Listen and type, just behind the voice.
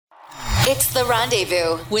It's The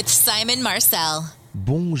Rendezvous with Simon Marcel.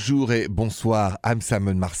 Bonjour et bonsoir, I'm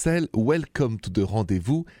Simon Marcel. Welcome to The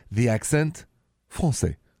Rendezvous, the accent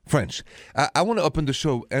français, French. I want to open the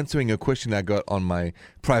show answering a question I got on my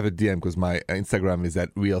private DM because my Instagram is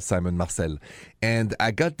at Real Simon Marcel. And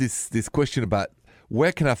I got this question about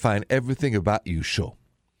where can I find everything about you show.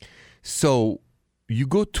 So you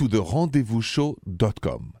go to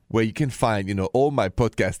therendezvousshow.com where you can find, all my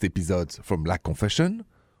podcast episodes from La Confession,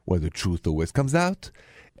 where the truth always comes out,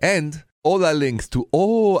 and all our links to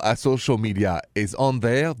all our social media is on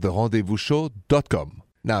there, therendezvousshow.com.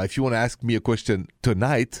 Now, if you want to ask me a question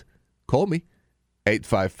tonight, call me,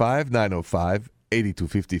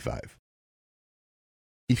 855-905-8255.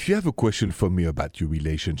 If you have a question for me about your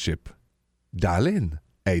relationship, dial in,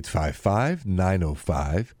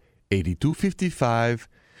 855-905-8255.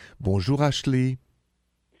 Bonjour, Ashley.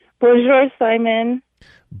 Bonjour, Simon.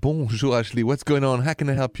 Bonjour, Ashley. What's going on? How can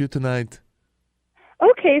I help you tonight?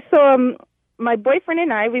 Okay, so my boyfriend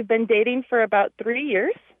and I, we've been dating for about 3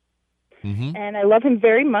 years, and I love him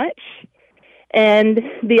very much. And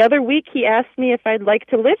the other week, he asked me if I'd like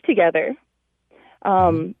to live together,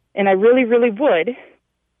 and I really, really would.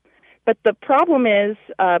 But the problem is,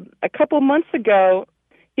 a couple months ago,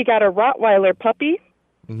 he got a Rottweiler puppy,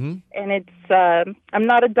 and it's I'm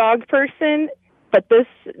not a dog person, but this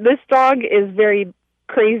dog is very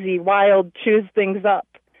crazy, wild, chews things up.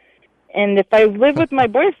 And if I live with my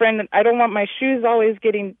boyfriend, I don't want my shoes always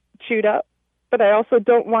getting chewed up, but I also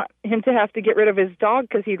don't want him to have to get rid of his dog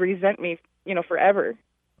because he'd resent me, forever.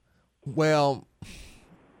 Well,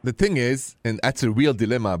 the thing is, and that's a real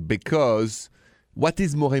dilemma, because what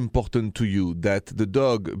is more important to you, that the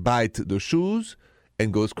dog bites the shoes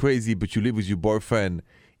and goes crazy, but you live with your boyfriend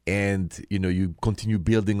and, you continue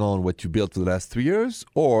building on what you built for the last 3 years?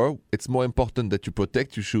 Or it's more important that you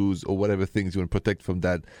protect your shoes or whatever things you want to protect from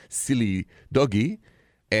that silly doggy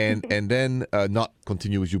and then not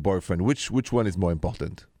continue with your boyfriend? Which one is more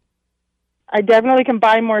important? I definitely can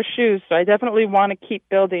buy more shoes, so I definitely want to keep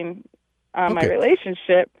building my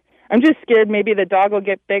relationship. I'm just scared maybe the dog will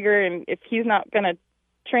get bigger, and if he's not going to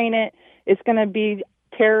train it, it's going to be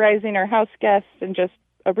terrorizing our house guests and just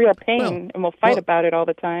a real pain, and we'll fight about it all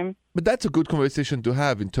the time. But that's a good conversation to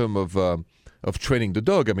have in terms of training the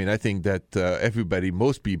dog. I mean, I think that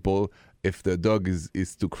most people, if the dog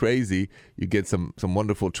is too crazy, you get some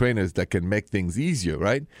wonderful trainers that can make things easier,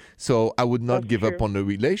 right? So I would not give up on the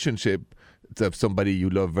relationship of somebody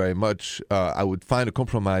you love very much. I would find a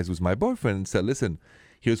compromise with my boyfriend and say, listen,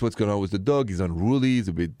 here's what's going on with the dog. He's unruly, he's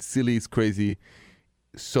a bit silly, he's crazy.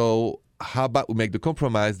 So how about we make the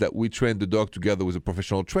compromise that we train the dog together with a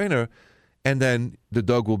professional trainer, and then the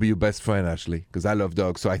dog will be your best friend, Ashley, because I love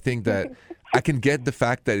dogs. So I think that I can get the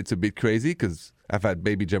fact that it's a bit crazy because I've had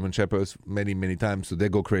baby German Shepherds many, many times, so they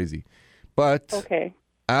go crazy. But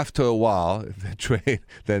after a while, if they train,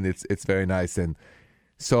 then it's very nice. And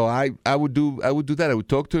so I would do that. I would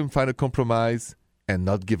talk to him, find a compromise, and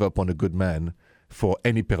not give up on a good man for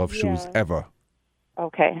any pair of shoes ever.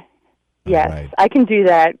 Okay. Yes, I can do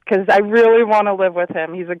that because I really want to live with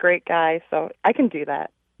him. He's a great guy, so I can do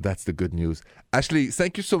that. That's the good news. Ashley,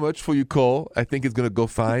 thank you so much for your call. I think it's going to go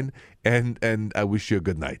fine, and I wish you a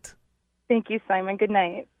good night. Thank you, Simon. Good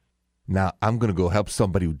night. Now, I'm going to go help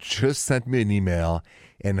somebody who just sent me an email,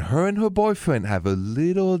 and her boyfriend have a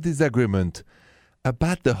little disagreement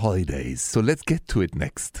about the holidays. So let's get to it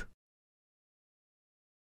next.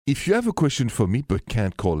 If you have a question for me but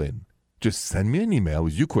can't call in, just send me an email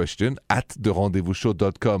with your question at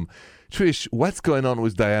therendezvousshow.com. Trish, what's going on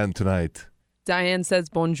with Diane tonight? Diane says,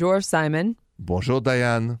 bonjour, Simon. Bonjour,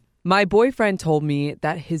 Diane. My boyfriend told me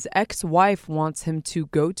that his ex-wife wants him to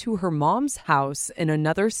go to her mom's house in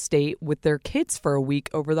another state with their kids for a week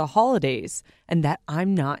over the holidays, and that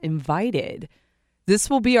I'm not invited.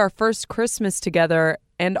 This will be our first Christmas together,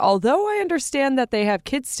 and although I understand that they have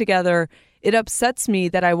kids together, it upsets me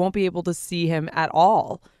that I won't be able to see him at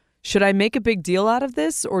all. Should I make a big deal out of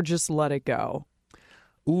this or just let it go?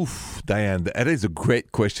 Oof, Diane, that is a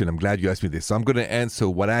great question. I'm glad you asked me this. So I'm going to answer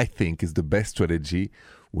what I think is the best strategy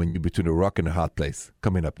when you're between a rock and a hard place.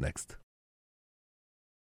 Coming up next.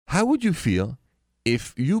 How would you feel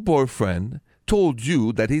if your boyfriend told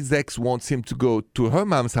you that his ex wants him to go to her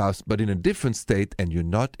mom's house but in a different state and you're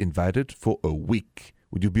not invited for a week?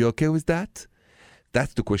 Would you be okay with that?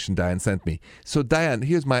 That's the question Diane sent me. So Diane,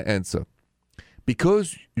 here's my answer.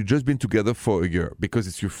 Because you've just been together for a year, because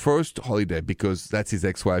it's your first holiday, because that's his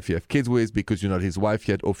ex-wife you have kids with, because you're not his wife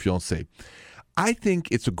yet or fiancé, I think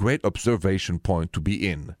it's a great observation point to be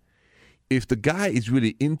in. If the guy is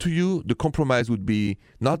really into you, the compromise would be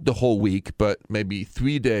not the whole week, but maybe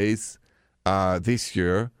 3 days this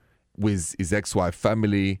year with his ex-wife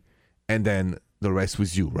family, and then the rest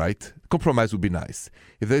with you, right? Compromise would be nice.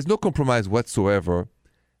 If there's no compromise whatsoever,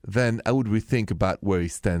 then I would rethink about where he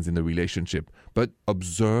stands in the relationship. But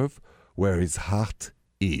observe where his heart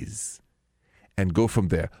is and go from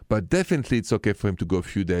there. But definitely it's okay for him to go a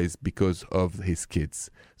few days because of his kids.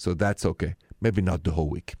 So that's okay. Maybe not the whole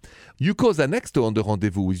week. You call Zanexto on the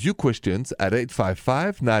rendezvous with your questions at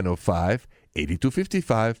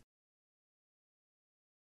 855-905-8255.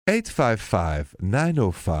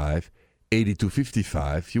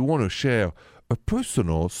 855-905-8255. If you want to share a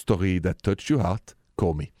personal story that touched your heart,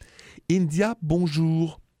 call me. India,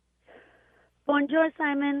 bonjour. Bonjour,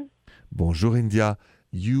 Simon. Bonjour, India.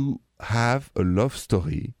 You have a love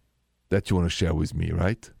story that you want to share with me,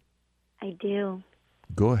 right? I do.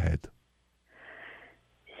 Go ahead.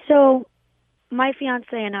 So, my fiance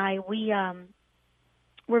and I,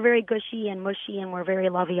 we're very gushy and mushy, and we're very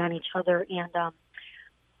lovey on each other. And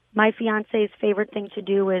my fiance's favorite thing to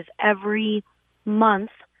do is every month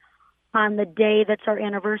on the day that's our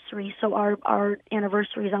anniversary. So our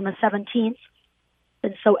anniversary is on the 17th.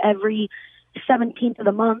 And so every 17th of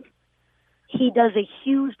the month, he does a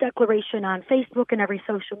huge declaration on Facebook and every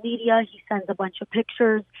social media. He sends a bunch of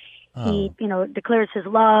pictures. He, declares his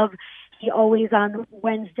love. He always on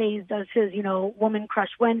Wednesdays does his, woman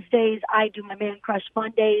crush Wednesdays. I do my man crush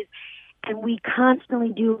Mondays. And we constantly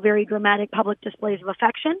do very dramatic public displays of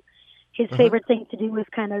affection. His favorite thing to do is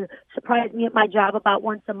kind of surprise me at my job about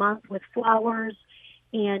once a month with flowers.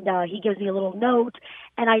 And he gives me a little note.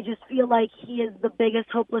 And I just feel like he is the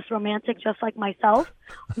biggest hopeless romantic, just like myself.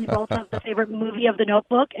 We both have the favorite movie of The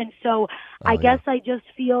Notebook. And so I guess I just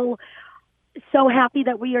feel so happy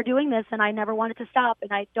that we are doing this, and I never wanted to stop.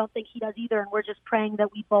 And I don't think he does either. And we're just praying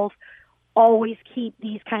that we both always keep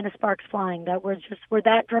these kind of sparks flying, that we're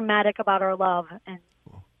that dramatic about our love. And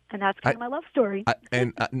that's kind of my love story. I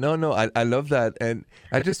love that. And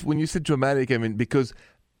I just, when you said dramatic, I mean, because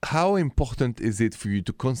how important is it for you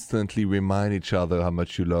to constantly remind each other how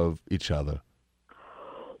much you love each other?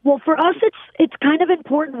 Well, for us, it's kind of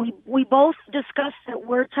important. We both discuss that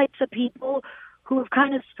we're types of people who have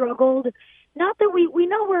kind of struggled. Not that we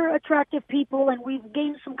know we're attractive people and we've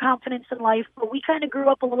gained some confidence in life, but we kind of grew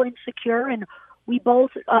up a little insecure, and we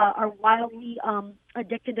both are wildly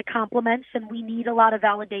addicted to compliments, and we need a lot of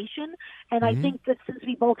validation. And I think that since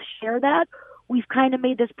we both share that, we've kind of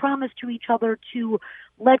made this promise to each other to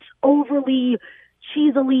let's overly,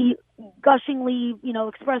 cheesily, gushingly,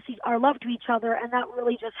 express our love to each other, and that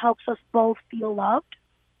really just helps us both feel loved.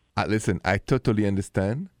 Listen, I totally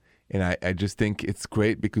understand. And I just think it's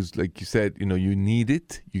great because, like you said, you need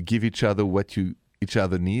it. You give each other what each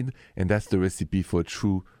other need, and that's the recipe for a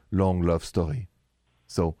true long love story.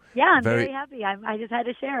 So yeah, I'm very happy. I just had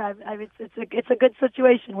to share. It's a good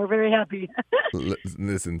situation. We're very happy.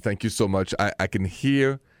 Listen, thank you so much. I can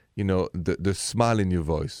hear the smile in your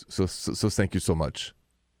voice. So thank you so much.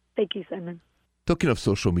 Thank you, Simon. Talking of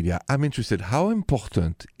social media, I'm interested. How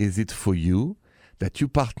important is it for you that your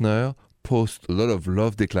partner post a lot of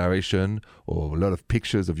love declaration or a lot of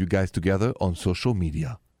pictures of you guys together on social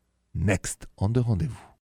media? Next on the rendezvous.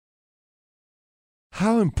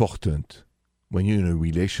 How important, when you're in a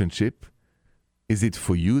relationship, is it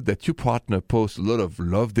for you that your partner posts a lot of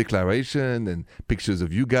love declaration and pictures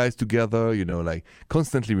of you guys together, like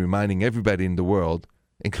constantly reminding everybody in the world,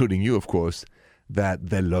 including you, of course,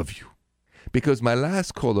 that they love you? Because my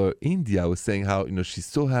last caller, India, was saying how, she's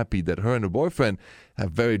so happy that her and her boyfriend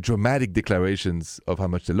have very dramatic declarations of how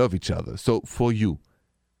much they love each other. So for you,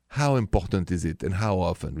 how important is it and how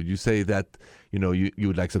often? Would you say that, you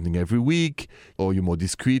would like something every week, or you're more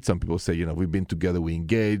discreet? Some people say, we've been together, we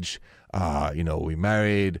engage, we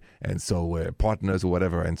married, and so we're partners or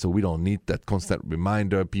whatever, and so we don't need that constant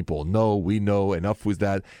reminder. People know, we know, enough with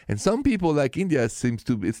that. And some people, like India,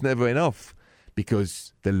 it's never enough,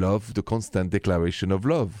 because they love the constant declaration of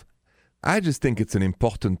love. I just think it's an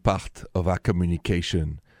important part of our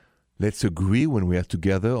communication. Let's agree when we are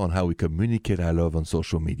together on how we communicate our love on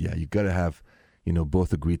social media. You got to have,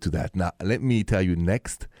 both agree to that. Now, let me tell you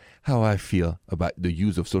next how I feel about the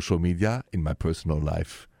use of social media in my personal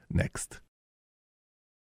life next.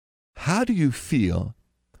 How do you feel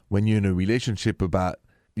when you're in a relationship about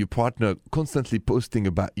your partner constantly posting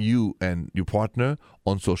about you and your partner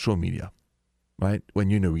on social media? Right? When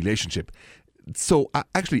you're in a relationship. So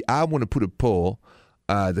I want to put a poll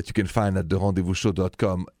that you can find at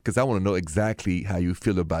therendezvousshow.com, because I want to know exactly how you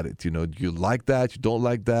feel about it. Do you like that? You don't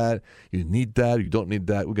like that? You need that? You don't need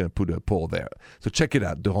that? We're going to put a poll there. So check it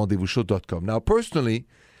out, therendezvousshow.com. Now, personally,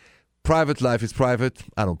 private life is private.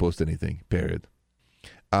 I don't post anything, period.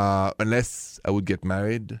 Unless I would get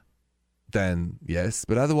married, then yes.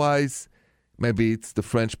 But otherwise, maybe it's the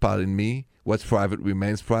French part in me. What's private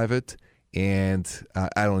remains private. And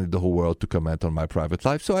I don't need the whole world to comment on my private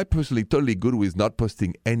life. So I personally totally good with not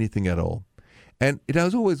posting anything at all. And it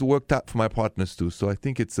has always worked out for my partners too. So I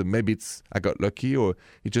think maybe I got lucky, or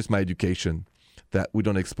it's just my education that we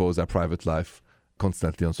don't expose our private life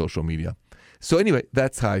constantly on social media. So anyway,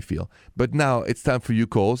 that's how I feel. But now it's time for you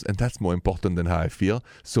calls, and that's more important than how I feel.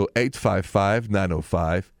 So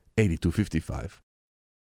 855-905-8255.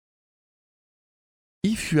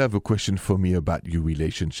 If you have a question for me about your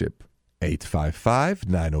relationship,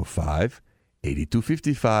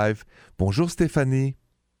 855-905-8255. Bonjour Stéphanie.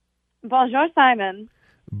 Bonjour, Simon.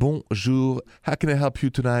 Bonjour. How can I help you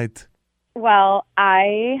tonight? Well,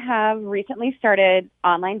 I have recently started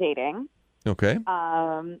online dating. Okay.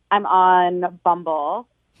 I'm on Bumble.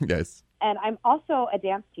 Yes. And I'm also a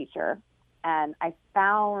dance teacher. And I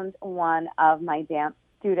found one of my dance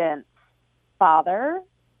students' father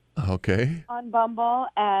Okay. on Bumble.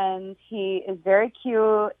 And he is very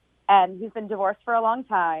cute. And he's been divorced for a long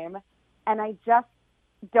time. And I just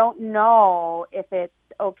don't know if it's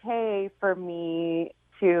okay for me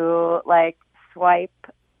to, swipe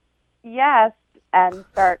yes and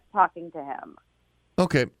start talking to him.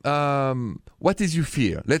 Okay. What is your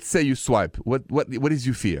fear? Let's say you swipe. What is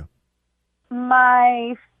your fear?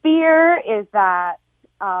 My fear is that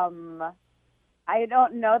I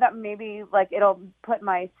don't know that maybe it'll put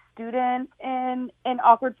my student in an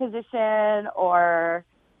awkward position, or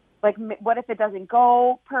what if it doesn't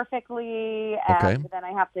go perfectly and then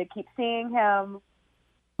I have to keep seeing him.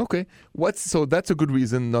 Okay. So that's a good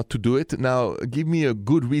reason not to do it. Now, give me a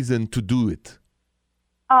good reason to do it.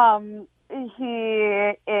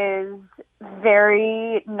 He is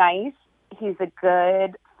very nice. He's a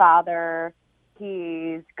good father.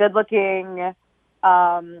 He's good looking.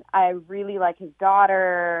 I really like his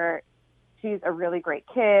daughter. She's a really great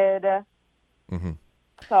kid. Mm-hmm.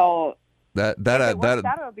 So that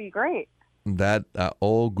would be great. That are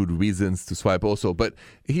all good reasons to swipe also. But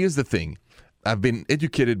here's the thing. I've been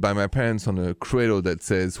educated by my parents on a credo that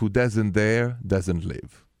says, who doesn't dare doesn't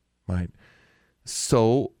live, right?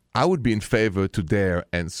 So I would be in favor to dare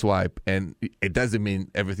and swipe. And it doesn't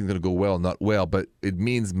mean everything's going to go well, not well, but it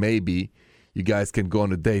means maybe you guys can go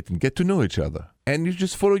on a date and get to know each other. And you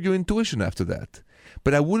just follow your intuition after that.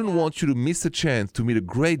 But I wouldn't want you to miss a chance to meet a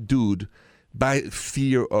great dude by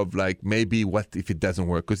fear of maybe what if it doesn't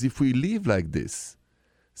work. Because if we live like this,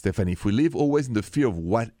 Stephanie, if we live always in the fear of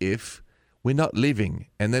what if, we're not living,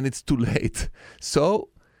 and then it's too late. So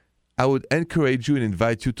I would encourage you and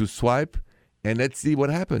invite you to swipe, and let's see what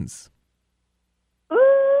happens.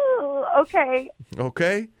 Ooh, okay.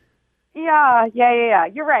 Okay? Yeah.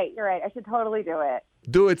 You're right. I should totally do it.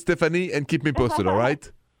 Do it, Stephanie, and keep me posted, all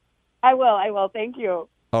right? I will. Thank you.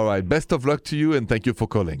 All right. Best of luck to you, and thank you for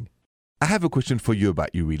calling. I have a question for you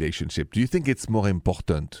about your relationship. Do you think it's more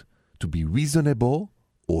important to be reasonable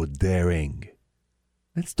or daring?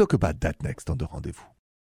 Let's talk about that next on The Rendezvous.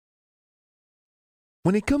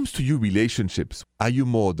 When it comes to your relationships, are you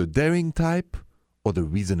more the daring type or the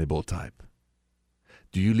reasonable type?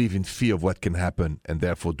 Do you live in fear of what can happen and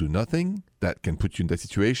therefore do nothing that can put you in that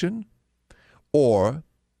situation? Or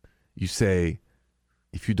you say,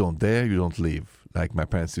 if you don't dare, you don't live. Like my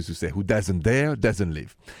parents used to say, who doesn't dare, doesn't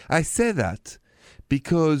live. I say that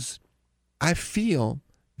because I feel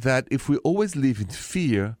that if we always live in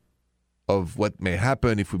fear of what may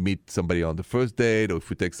happen if we meet somebody on the first date, or if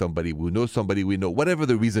we take somebody we know, whatever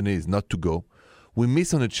the reason is not to go, we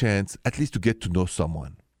miss on a chance at least to get to know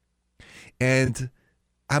someone. And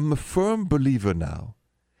I'm a firm believer now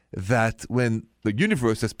that when the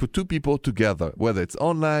universe has put two people together, whether it's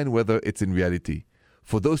online, whether it's in reality,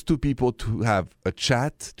 for those two people to have a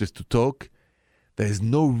chat, just to talk, there is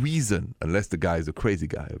no reason, unless the guy is a crazy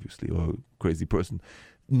guy, obviously, or a crazy person,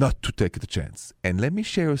 not to take the chance. And let me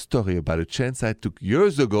share a story about a chance I took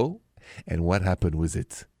years ago and what happened with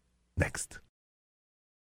it next.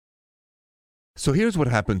 So here's what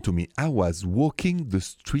happened to me. I was walking the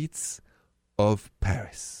streets of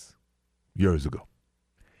Paris years ago.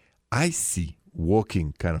 I see,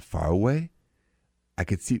 walking kind of far away, I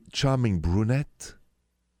could see charming brunette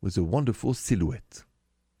with a wonderful silhouette.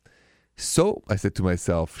 So I said to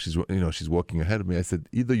myself, she's walking ahead of me. I said,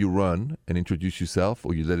 either you run and introduce yourself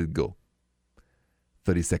or you let it go.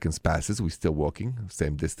 30 seconds passes. We're still walking,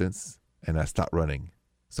 same distance. And I start running.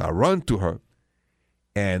 So I run to her.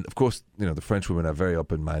 And of course, the French women are very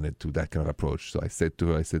open-minded to that kind of approach. So I said to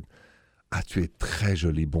her, ah, tu es très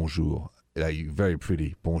jolie, bonjour. Like, very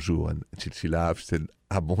pretty, bonjour. And she laughed. She said,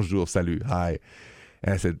 ah, bonjour, salut, hi.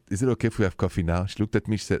 And I said, is it okay if we have coffee now? She looked at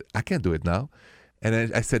me. She said, I can't do it now.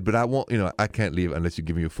 And I said, but I can't leave unless you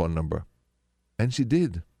give me your phone number. And she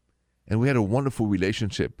did. And we had a wonderful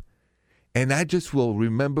relationship. And I just will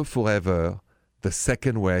remember forever the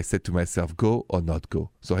second where I said to myself, go or not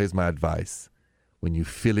go. So here's my advice. When you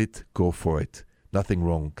feel it, go for it. Nothing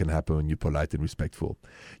wrong can happen when you're polite and respectful.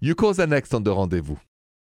 Your calls are next on The Rendezvous.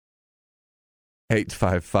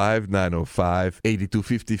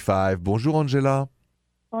 855-905-8255. Bonjour, Angela.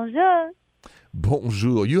 Bonjour.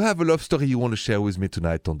 Bonjour. You have a love story you want to share with me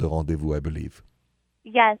tonight on The Rendezvous, I believe.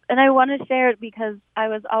 Yes, and I want to share it because I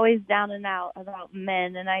was always down and out about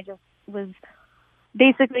men, and I just was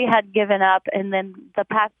basically had given up, and then the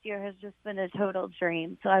past year has just been a total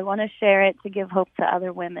dream. So I want to share it to give hope to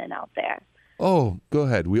other women out there. Oh, go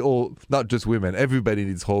ahead. We all, not just women, everybody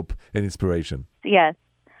needs hope and inspiration. Yes.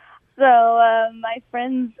 So my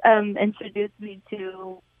friends introduced me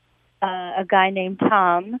to a guy named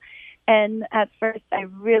Tom, and at first I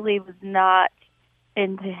really was not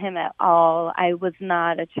into him at all. I was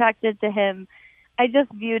not attracted to him. I just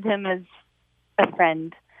viewed him as a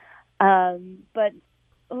friend. But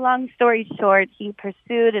long story short, he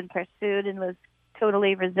pursued and was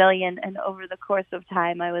totally resilient, and over the course of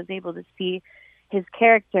time I was able to see his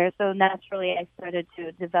character. So naturally I started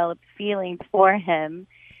to develop feelings for him.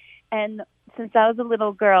 And since I was a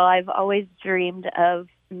little girl, I've always dreamed of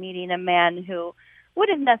meeting a man who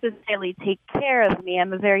wouldn't necessarily take care of me.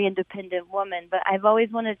 I'm a very independent woman, but I've always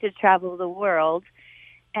wanted to travel the world.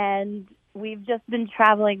 And we've just been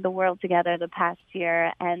traveling the world together the past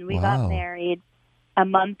year, and we got married a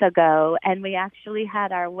month ago, and we actually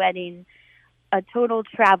had our wedding a total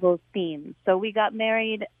travel theme. So we got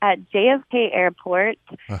married at JFK Airport.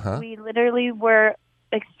 We literally were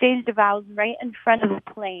exchanged vows right in front of the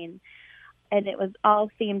plane, and it was all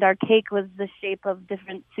themed. Our cake was the shape of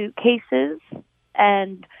different suitcases,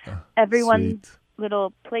 and everyone's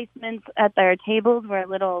little placements at their tables were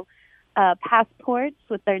little passports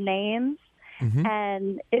with their names.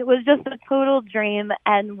 And it was just a total dream.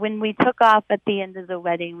 And when we took off at the end of the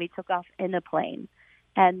wedding, we took off in a plane,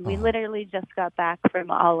 and we literally just got back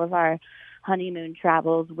from all of our honeymoon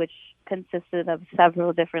travels, which consisted of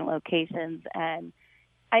several different locations. And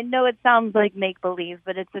I know it sounds like make-believe,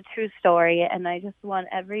 but it's a true story, and I just want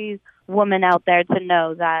every woman out there to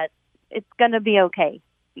know that it's going to be okay.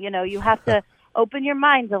 You know, you have to open your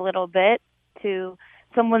minds a little bit to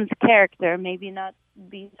someone's character, maybe not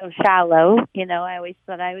be so shallow. You know, I always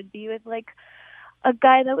thought I would be with, like, a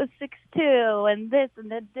guy that was 6'2", and that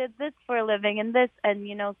did this for a living, and this, and,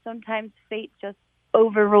 you know, sometimes fate just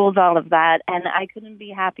overrules all of that, and I couldn't be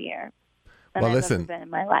happier than I've ever been in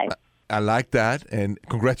my life. I like that, and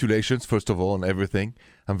congratulations, first of all, on everything.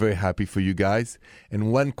 I'm very happy for you guys.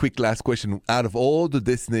 And one quick last question. Out of all the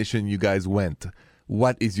destinations you guys went,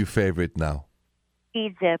 what is your favorite now?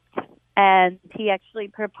 Egypt. And he actually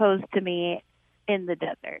proposed to me in the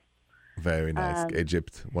desert. Very nice.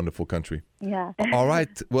 Egypt, wonderful country. Yeah. All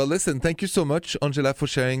right. Well, listen, thank you so much, Angela, for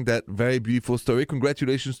sharing that very beautiful story.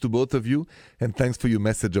 Congratulations to both of you, and thanks for your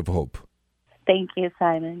message of hope. Thank you,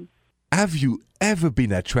 Simon. Have you ever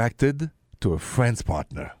been attracted to a friend's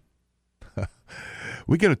partner?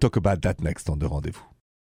 We're going to talk about that next on The Rendezvous.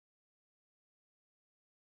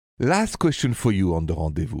 Last question for you on The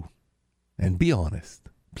Rendezvous. And be honest,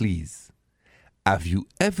 please. Have you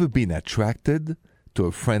ever been attracted to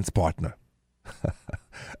a friend's partner?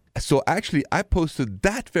 So actually, I posted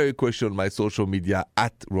that very question on my social media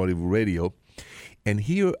at Rendezvous Radio. And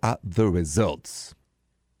here are the results.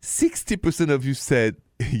 60% of you said,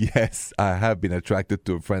 yes, I have been attracted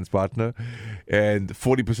to a friend's partner. And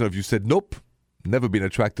 40% of you said, nope, never been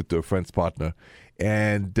attracted to a friend's partner.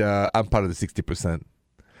 And I'm part of the 60%.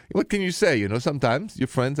 What can you say? You know, sometimes your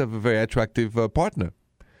friends have a very attractive partner.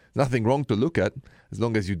 Nothing wrong to look at, as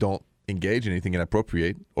long as you don't engage in anything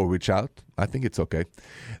inappropriate or reach out. I think it's okay.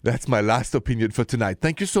 That's my last opinion for tonight.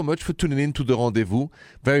 Thank you so much for tuning in to The Rendezvous.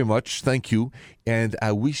 Very much. Thank you. And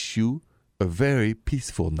I wish you a very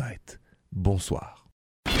peaceful night. Bonsoir.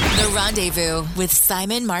 The Rendezvous with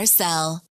Simon Marcel.